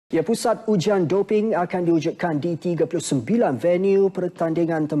Ya, pusat ujian doping akan diwujudkan di 39 venue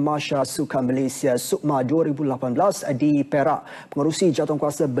pertandingan Temasya Sukan Malaysia Sukma 2018 di Perak. Pengerusi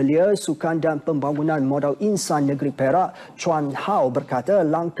Jawatankuasa Belia, Sukan dan Pembangunan Modal Insan Negeri Perak, Chuan berkata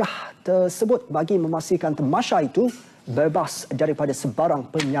langkah tersebut bagi memastikan Temasya itu bebas daripada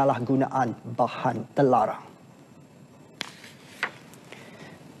sebarang penyalahgunaan bahan terlarang.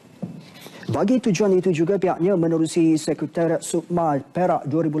 Bagi tujuan itu juga, pihaknya menerusi Sekretariat Sukma Perak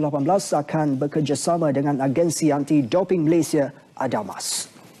 2018 akan bekerjasama dengan agensi anti-doping Malaysia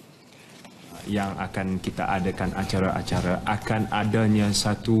Adamas. Yang akan kita adakan acara-acara akan adanya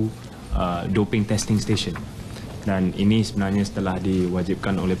satu doping testing station. Dan ini sebenarnya setelah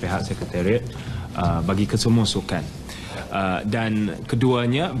diwajibkan oleh pihak Sekretariat bagi kesemua sukan. Dan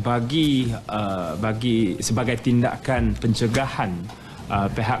keduanya bagi sebagai tindakan pencegahan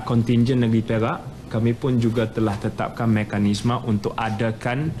pihak kontingen Negeri Perak, kami pun juga telah tetapkan mekanisme untuk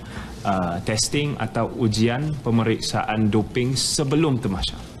adakan testing atau ujian pemeriksaan doping sebelum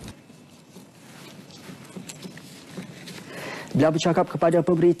Temasya. Beliau bercakap kepada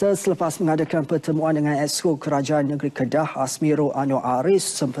pemberita selepas mengadakan pertemuan dengan Exco Kerajaan Negeri Kedah Asmiro Anwar Aris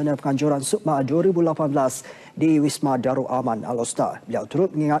sempena penganjuran Sukma 2018 di Wisma Darul Aman Al-Usta. Beliau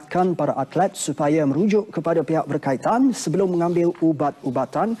turut mengingatkan para atlet supaya merujuk kepada pihak berkaitan sebelum mengambil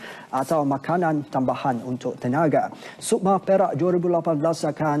ubat-ubatan atau makanan tambahan untuk tenaga. Sukma Perak 2018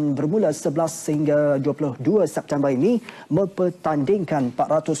 akan bermula 11 hingga 22 September ini mempertandingkan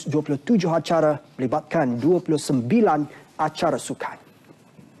 427 acara melibatkan 29 acara sukan.